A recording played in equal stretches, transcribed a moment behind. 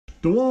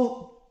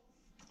DeWalt.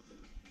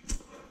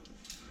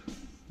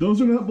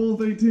 Those are not both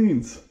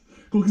 18s.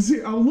 Well, cause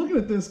see, I was looking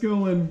at this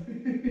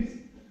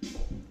going,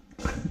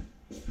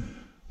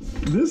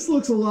 this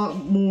looks a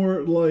lot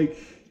more like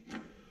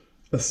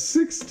a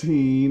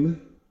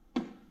 16.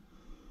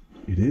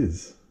 It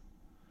is.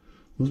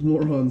 Those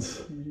morons.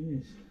 It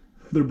is.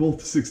 They're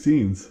both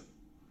 16s.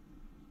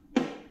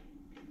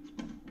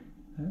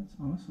 That's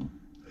awesome.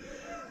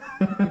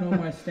 You know,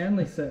 my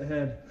Stanley set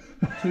had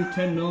two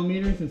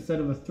 10mm instead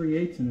of a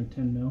 3/8 and a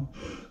 10 mil.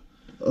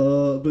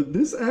 But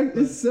this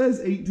it says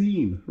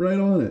 18 right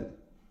on it.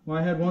 Well,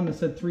 I had one that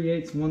said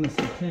 3/8 and one that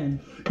said 10.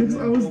 Because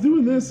I was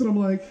doing this and I'm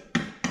like,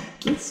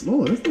 that's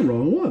small. That's the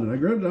wrong one. And I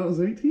grabbed it out. It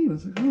was 18. I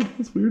was like, oh,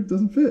 that's weird. It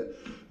doesn't fit.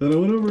 Then I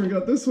went over and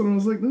got this one. And I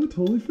was like, no, it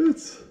totally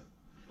fits.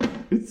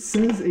 It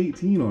says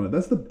 18 on it.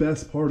 That's the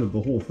best part of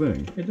the whole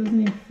thing. It doesn't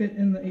even fit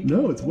in the 18.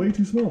 No, it's way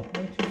too small.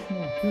 Way too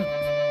small. Good.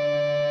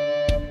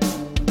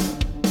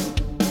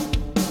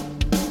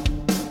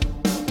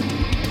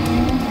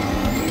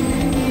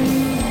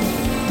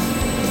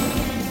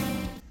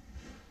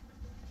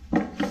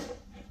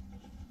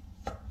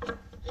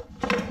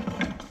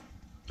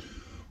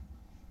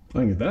 I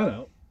can get that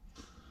out.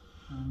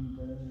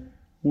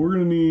 We're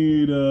gonna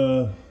need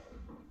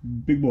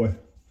big boy.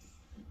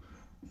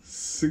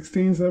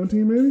 16,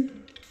 17 maybe?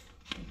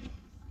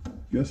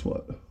 Guess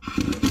what?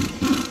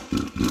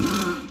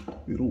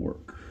 It'll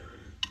work.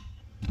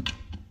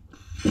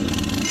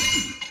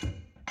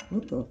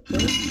 What the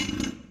fuck?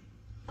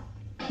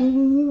 What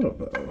was that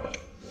about?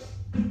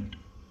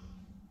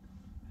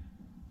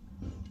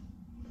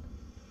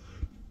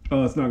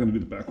 Oh, it's not gonna be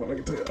the back one. I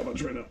can tell you how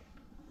much right now.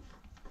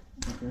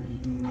 Okay,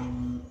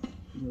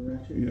 the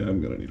ratchet. Yeah,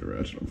 I'm gonna need a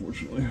ratchet,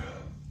 unfortunately.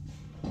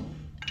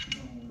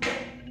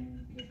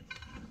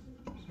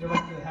 Go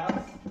back to the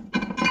house,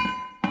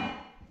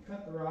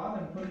 cut the rod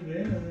and put it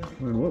in, and then...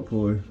 And what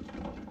pulley?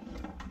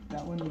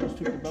 That one you just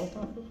took the belt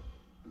off of?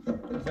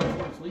 Because that's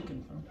what it's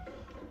leaking from.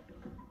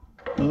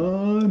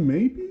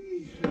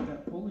 Maybe? Take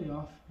that pulley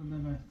off, and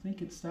then I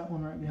think it's that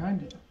one right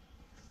behind it.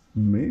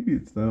 Maybe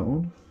it's that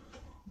one.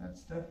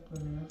 That's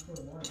definitely, that's what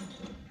it was.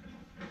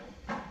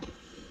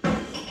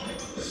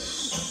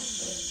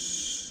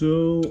 So,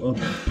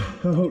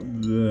 about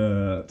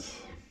that.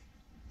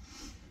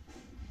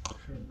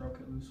 Should have broke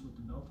it loose with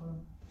the belt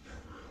on.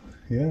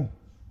 Yeah.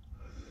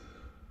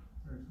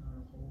 There's not a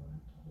hole in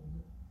it to hold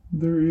it.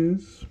 There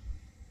is.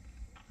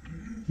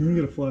 You can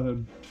get a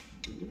flathead.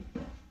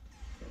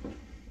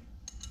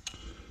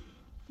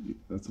 Yeah,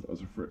 that's what I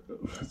was afraid of.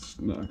 It's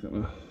not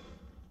gonna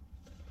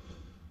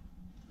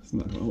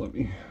let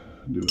me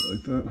do it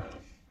like that.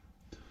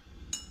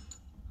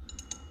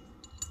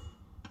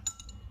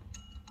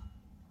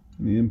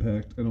 And the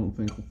impact, I don't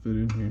think will fit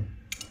in here.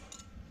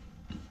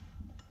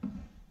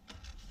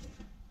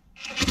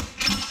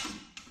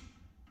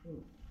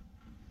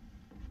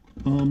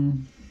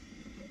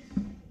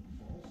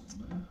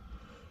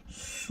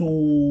 So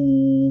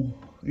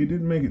it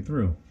didn't make it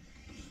through.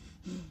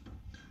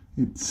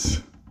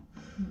 It's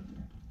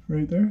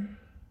right there.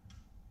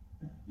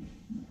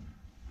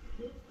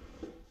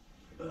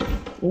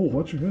 Oh,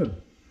 watch your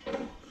head.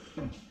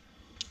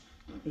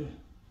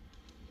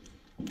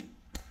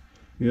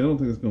 Yeah, I don't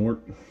think it's gonna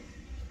work. You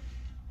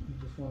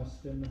just want to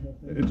spin the whole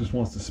thing? It just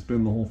wants to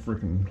spin the whole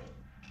freaking.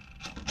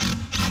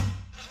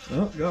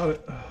 Oh, got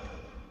it.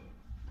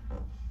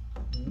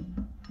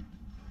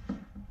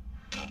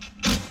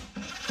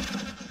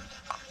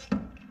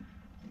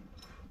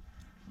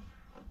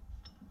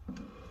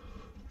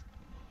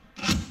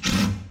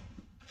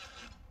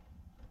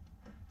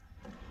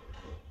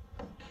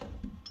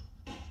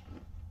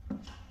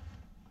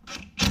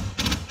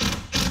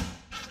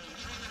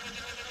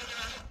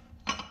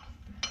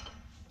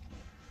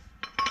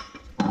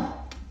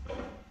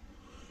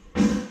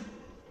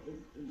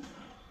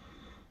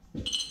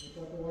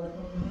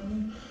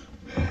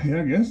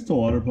 Yeah, I guess it's a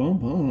water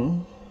pump. I don't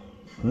know.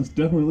 It's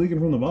definitely leaking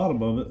from the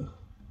bottom of it.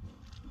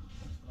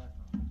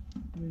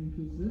 I mean,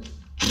 because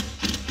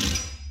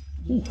this...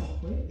 Ooh.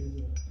 Wait, is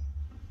it?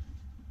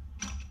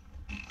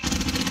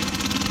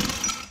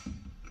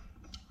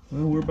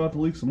 Well, we're about to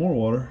leak some more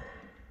water.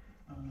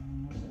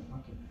 What's that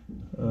bucket?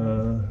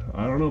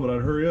 I don't know, but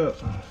I'd hurry up.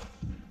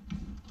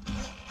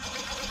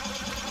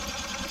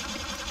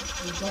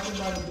 Is the bucket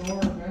by the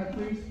door, man,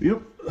 please?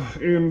 Yep,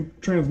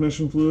 and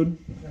transmission fluid.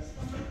 That's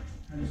fine.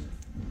 I just...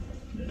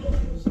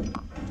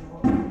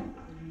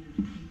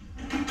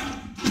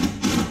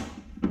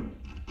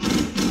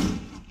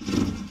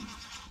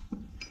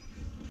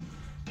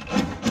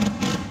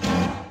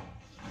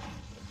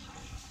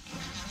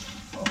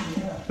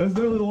 That's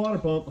definitely the water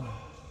pump. I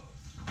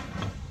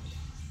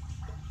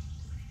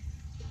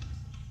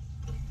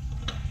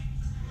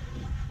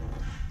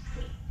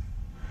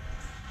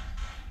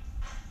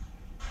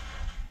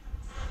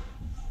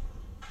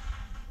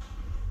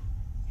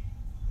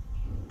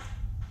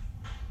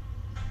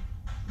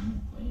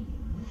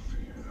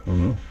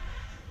don't know.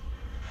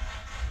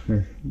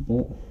 Here,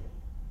 bolt.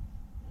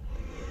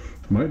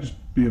 Might just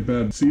be a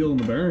bad seal in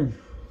the bearing.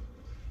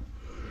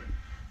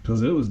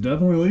 Because it was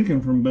definitely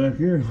leaking from back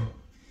here.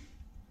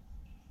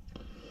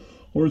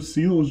 Or the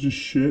seal was just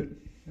shit.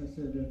 I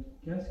said the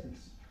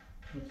gaskets.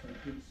 Looks like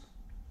it's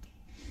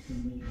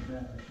been leaking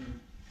bad right here.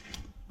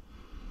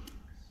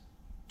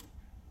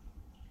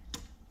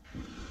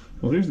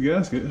 Well, here's the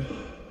gasket.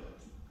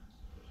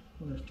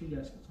 Well, there's 2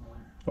 gaskets on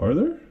there. Are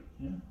there?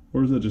 Yeah.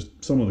 Or is that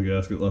just some of the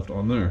gasket left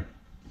on there?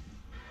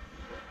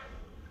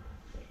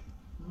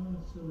 Oh,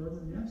 it's a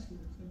rubber gasket.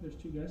 Looks like there's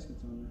 2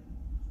 gaskets on there.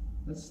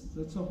 That's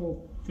the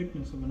whole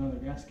thickness of another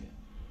gasket.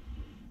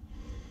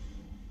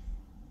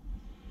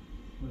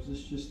 Or is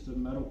this just the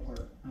metal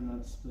part and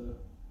that's the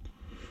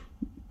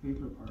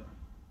paper part?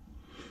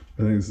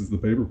 I think this is the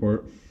paper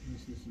part.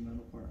 This is the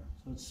metal part,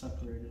 so it's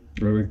separated. I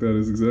think that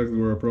is exactly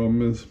where our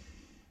problem is.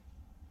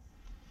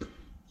 No,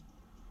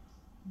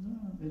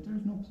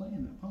 there's no play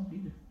in that pump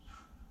either.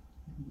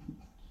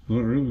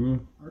 Not really,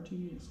 no.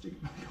 RTE is sticking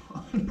back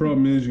on.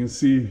 Problem is, you can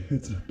see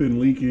it's been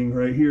leaking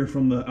right here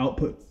from the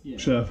output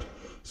shaft.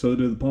 So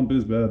the pump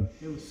is bad.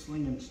 It was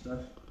slinging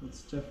stuff.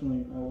 It's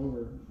definitely all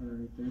over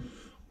underneath there.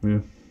 Yeah.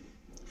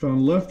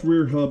 Found left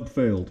rear hub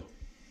failed.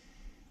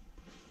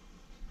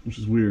 Which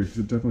is weird, because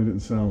it definitely didn't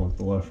sound like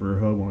the left rear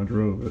hub when I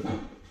drove it.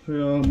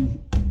 Hey,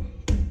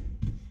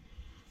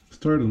 this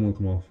tire doesn't want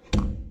to come off.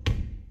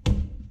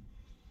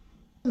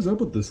 What is up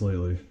with this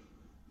lately?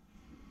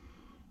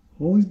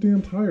 All these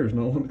damn tires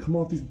not wanting to come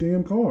off these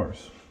damn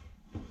cars.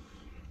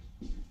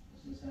 Does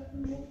this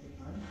happen multiple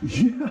times?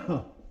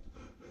 Yeah.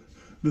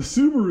 The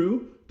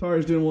Subaru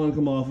tires didn't want to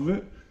come off of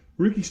it.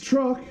 Ricky's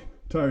truck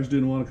tires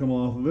didn't want to come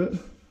off of it.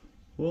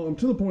 Well, I'm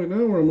to the point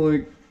now where I'm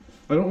like,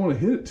 I don't want to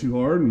hit it too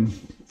hard and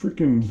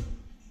freaking.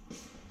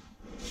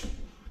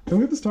 Can we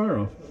get this tire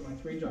off? Put my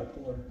 3-jaw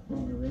puller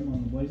on my rim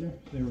on the Blazer.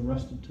 They were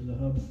rusted to the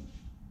hub.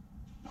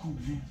 Oh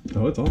man.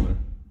 Oh, it's on there.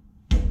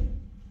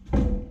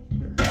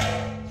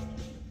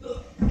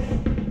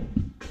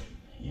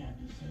 Yeah,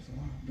 there's a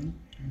lot of dunk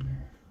in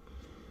there.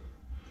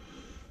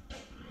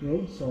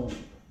 Road salt.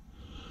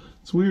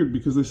 It's weird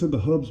because they said the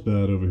hub's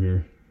bad over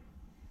here.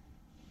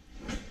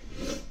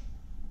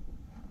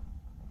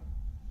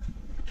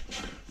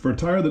 For a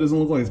tire that doesn't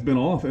look like it's been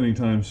off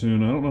anytime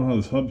soon, I don't know how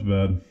this hub's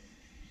bad.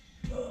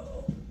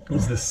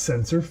 Is the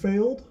sensor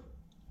failed?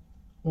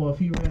 Well, if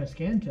you ran a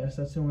scan test,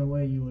 that's the only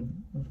way you would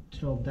have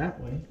tell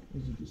that way,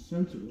 is if the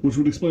sensor was... Which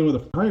would explain why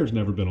the tire's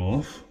never been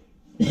off.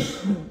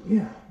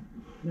 Yeah.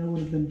 That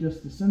would have been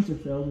just the sensor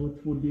failed, which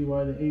would be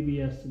why the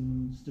ABS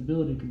and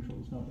stability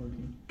control is not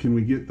working. Can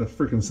we get the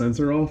freaking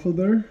sensor off of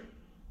there?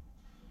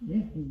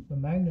 Yeah, the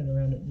magnet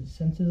around it that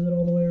senses it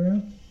all the way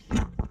around.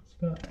 It's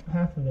got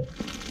half of it.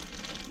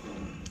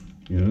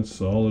 Yeah, it's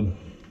solid.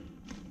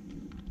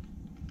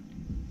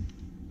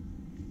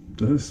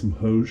 That is some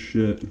hose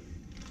shit.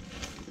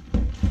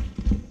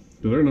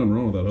 There's nothing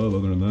wrong with that hub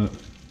other than that.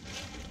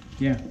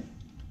 Yeah.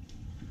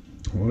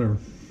 Whatever.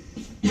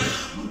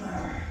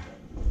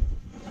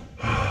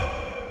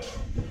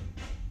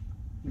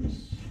 There's a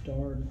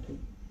star to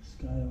take this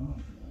guy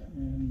off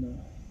and the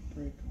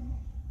brake off.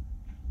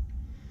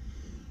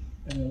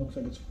 And it looks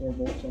like it's 4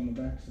 bolts on the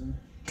back side.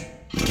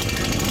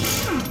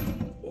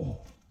 Oh.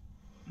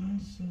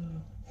 Nice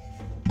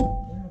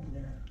grab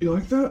there. You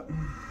like that?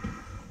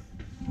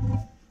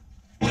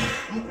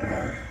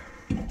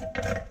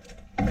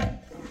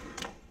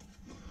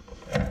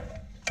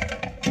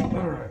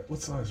 Alright,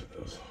 what size are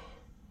those?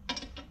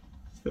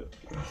 Yep.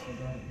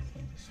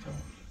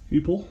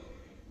 You pull?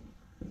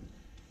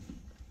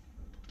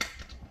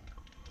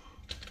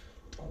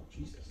 Oh,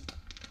 Jesus.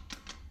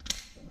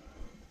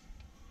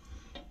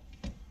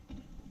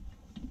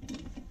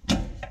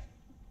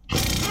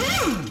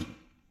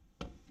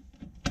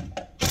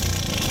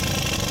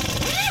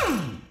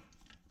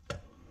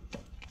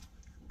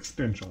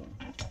 Extension.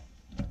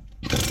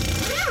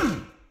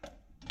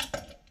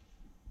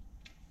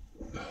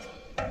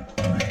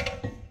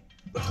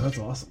 Oh, that's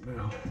awesome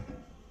now.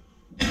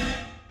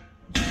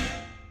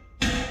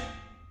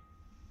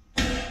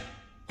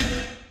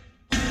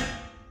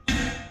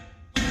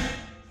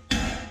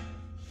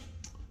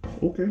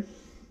 Okay.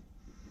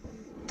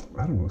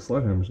 I don't know if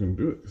slide hammer's gonna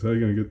do it. Because how are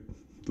you gonna get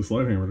the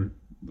slide hammer to...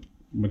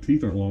 My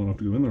teeth aren't long enough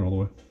to go in there all the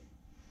way.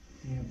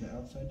 You have the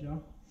outside jaw?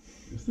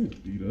 This thing's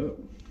beat up.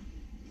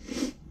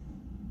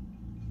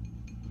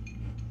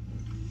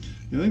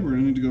 Yeah, I think we're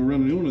gonna need to go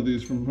run a new one of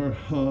these from our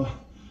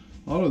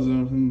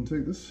AutoZone and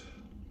take this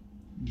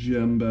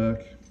gem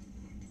back.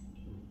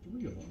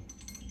 3 of them.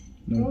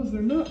 No. How is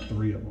there not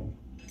 3 of them?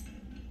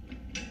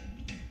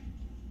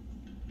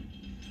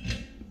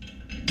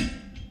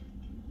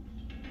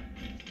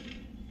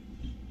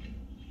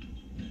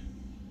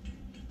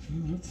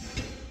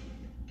 That's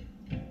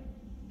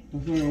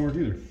not gonna work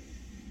either.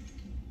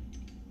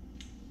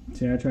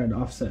 See, I tried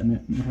offsetting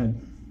it and I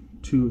had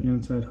 2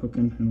 inside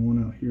hooking and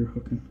 1 out here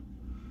hooking.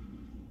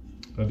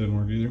 That didn't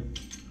work either.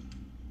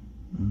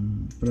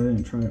 But I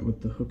didn't try it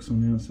with the hooks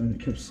on the outside. It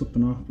kept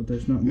slipping off, but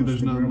there's not much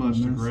There's to not grab much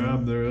on to that grab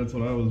side. there. That's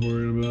what I was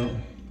worried about.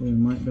 But we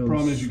might be able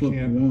Problem to is you slip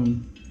can't-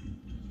 one.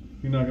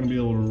 You're not going to be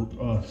able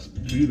to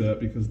do that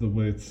because the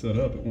way it's set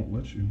up, it won't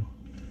let you.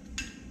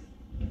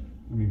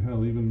 I mean,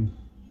 hell, even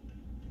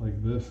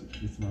like this,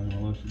 it's not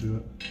gonna let you do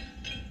it.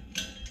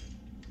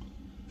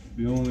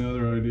 The only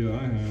other idea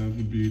I have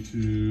would be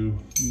to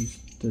use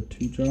the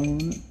 2 jaw on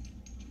it.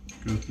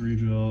 Go 3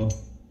 jaw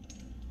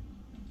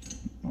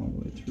all the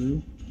way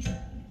through.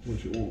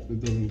 Which it won't.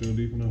 It doesn't go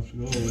deep enough to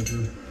go all the way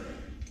through.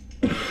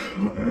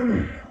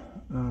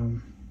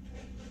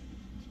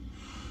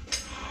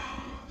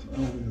 I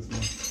don't think it's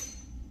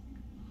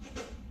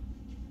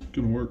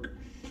gonna work.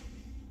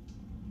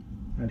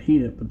 I'd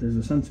heat it, but there's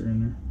a sensor in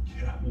there.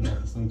 Yeah, but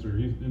not the sensor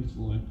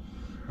instantly.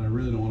 I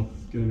really don't want to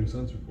get a new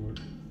sensor for it.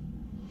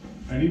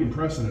 And even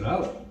pressing it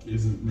out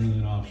isn't really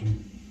an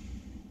option.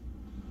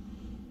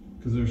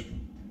 Because there's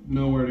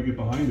nowhere to get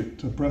behind it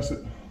to press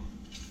it.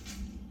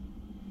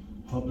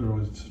 Hubs are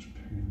always such a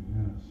pain in the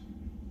ass.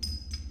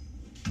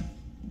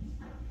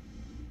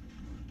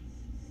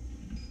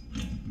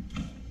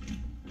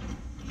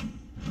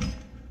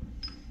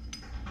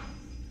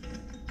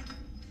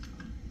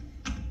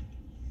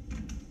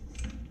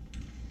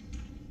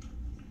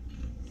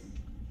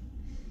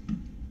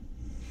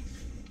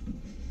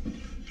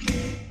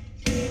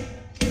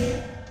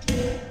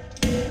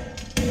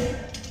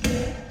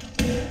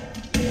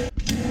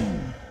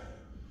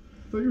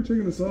 I thought you were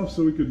taking this off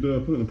so we could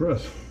put it in the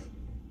press.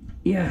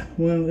 Yeah,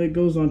 well, it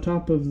goes on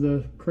top of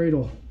the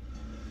cradle.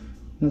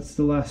 That's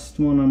the last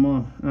one I'm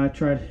on. I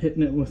tried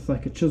hitting it with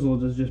like a chisel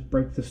to just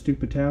break the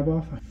stupid tab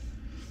off.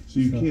 So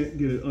you can't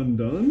get it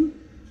undone?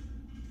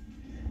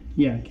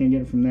 Yeah, I can't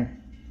get it from there.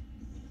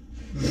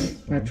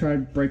 I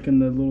tried breaking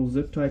the little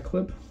zip tie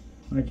clip.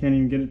 I can't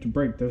even get it to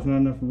break. There's not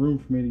enough room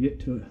for me to get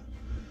to it.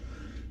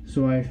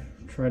 So I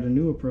tried a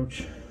new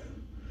approach.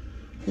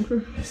 Okay.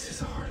 This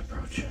is a hard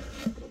approach.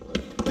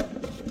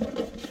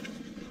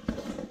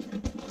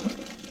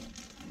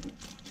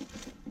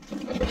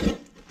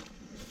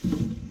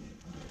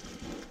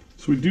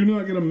 So we do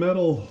not get a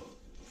metal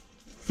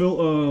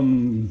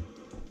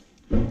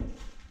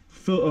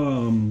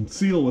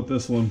seal with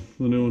this one,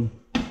 the new one.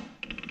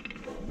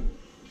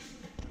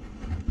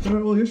 All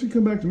right, well, I guess you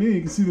come back to me.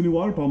 You can see the new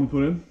water pump we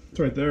put in. It's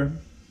right there.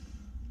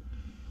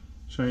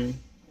 Shiny.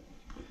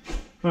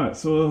 All right,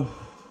 so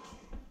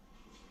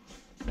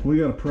we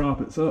gotta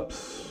prop it up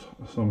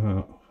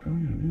somehow. How are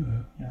we gonna do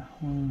that? Yeah,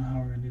 I don't know how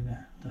we're gonna do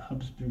that. The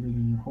hub's bigger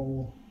than your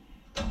hole.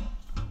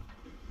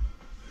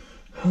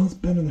 Well, it's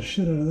bending the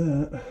shit out of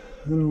that.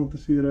 I don't want to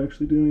see it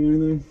actually doing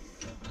anything.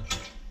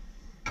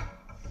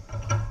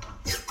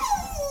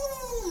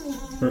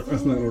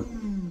 That's not working.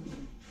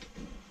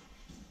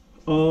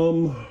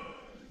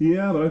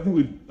 Yeah, but I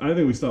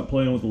think we stopped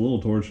playing with the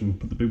little torch and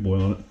put the big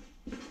boy on it.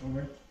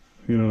 Okay.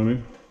 You know what I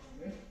mean?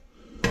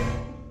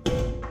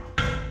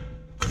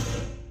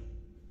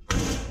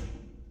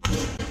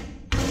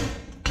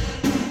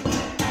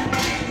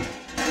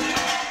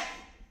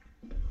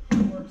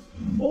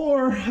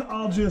 Or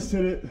I'll just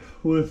hit it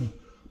with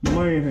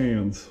my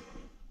hands.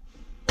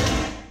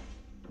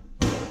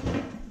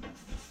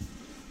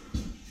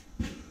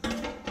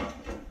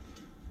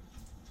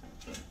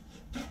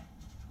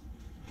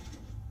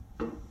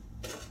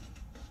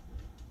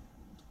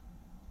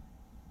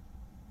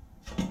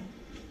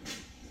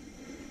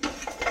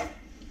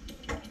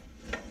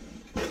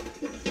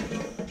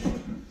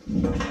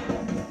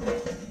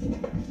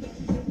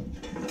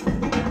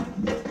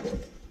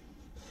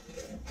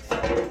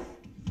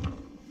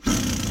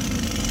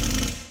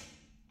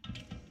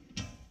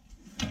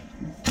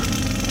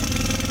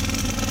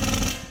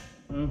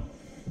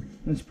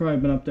 It's probably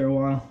been up there a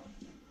while.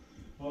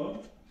 Huh?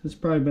 It's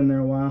probably been there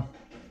a while.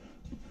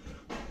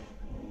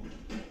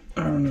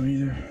 I don't know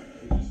either.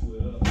 It just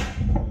lit up.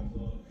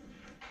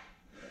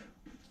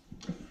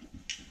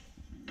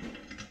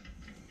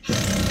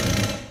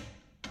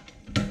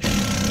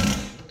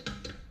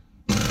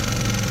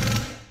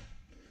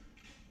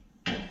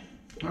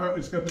 All right,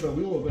 we just got to put that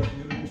wheel back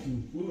together, get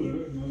some fluid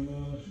in it, and then.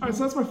 All right,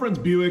 so that's my friend's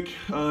Buick.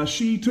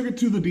 She took it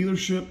to the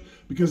dealership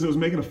because it was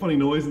making a funny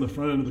noise in the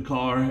front end of the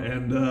car,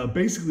 and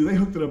basically they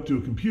hooked it up to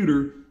a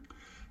computer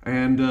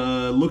and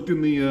looked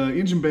in the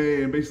engine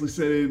bay and basically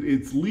said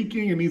it's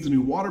leaking and needs a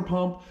new water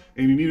pump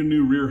and you need a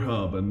new rear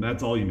hub, and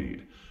that's all you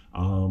need.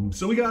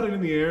 So we got it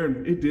in the air,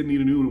 and it did need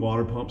a new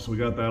water pump, so we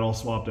got that all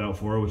swapped out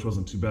for her, which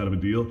wasn't too bad of a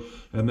deal.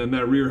 And then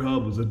that rear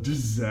hub was a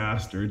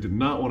disaster. It did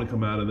not want to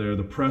come out of there.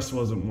 The press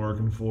wasn't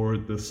working for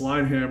it. The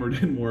slide hammer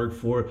didn't work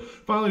for it.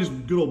 Finally,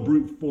 just good old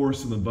brute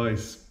force and the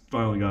vise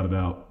finally got it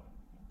out.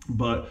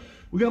 But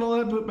we got all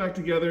that put back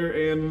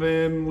together, and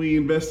then we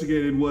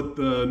investigated what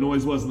the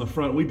noise was in the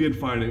front. We did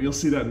find it. You'll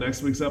see that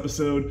next week's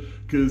episode,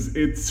 because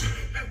it's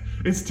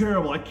it's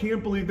terrible. I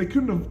can't believe they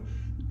couldn't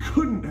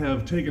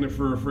have taken it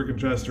for a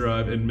freaking test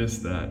drive and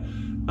missed that.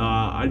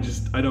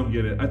 I don't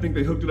get it. I think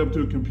they hooked it up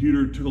to a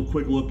computer, took a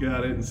quick look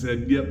at it and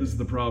said, yep, this is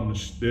the problem, and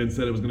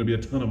said it was going to be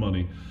a ton of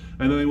money.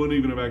 And then they wouldn't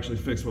even have actually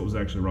fixed what was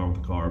actually wrong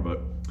with the car.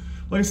 But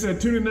Like I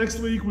said, tune in next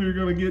week. We're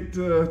going to get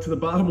to the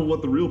bottom of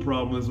what the real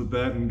problem is with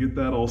that and get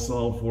that all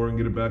solved for and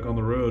get it back on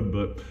the road.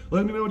 But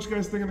let me know what you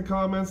guys think in the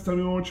comments. Tell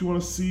me what you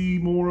want to see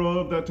more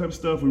of, that type of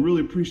stuff. We really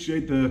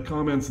appreciate the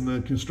comments and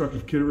the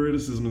constructive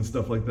criticism and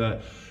stuff like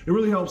that. It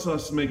really helps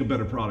us make a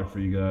better product for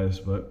you guys.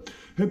 But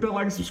hit that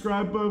like and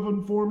subscribe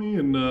button for me,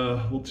 and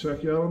we'll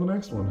check you out on the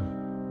next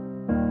one.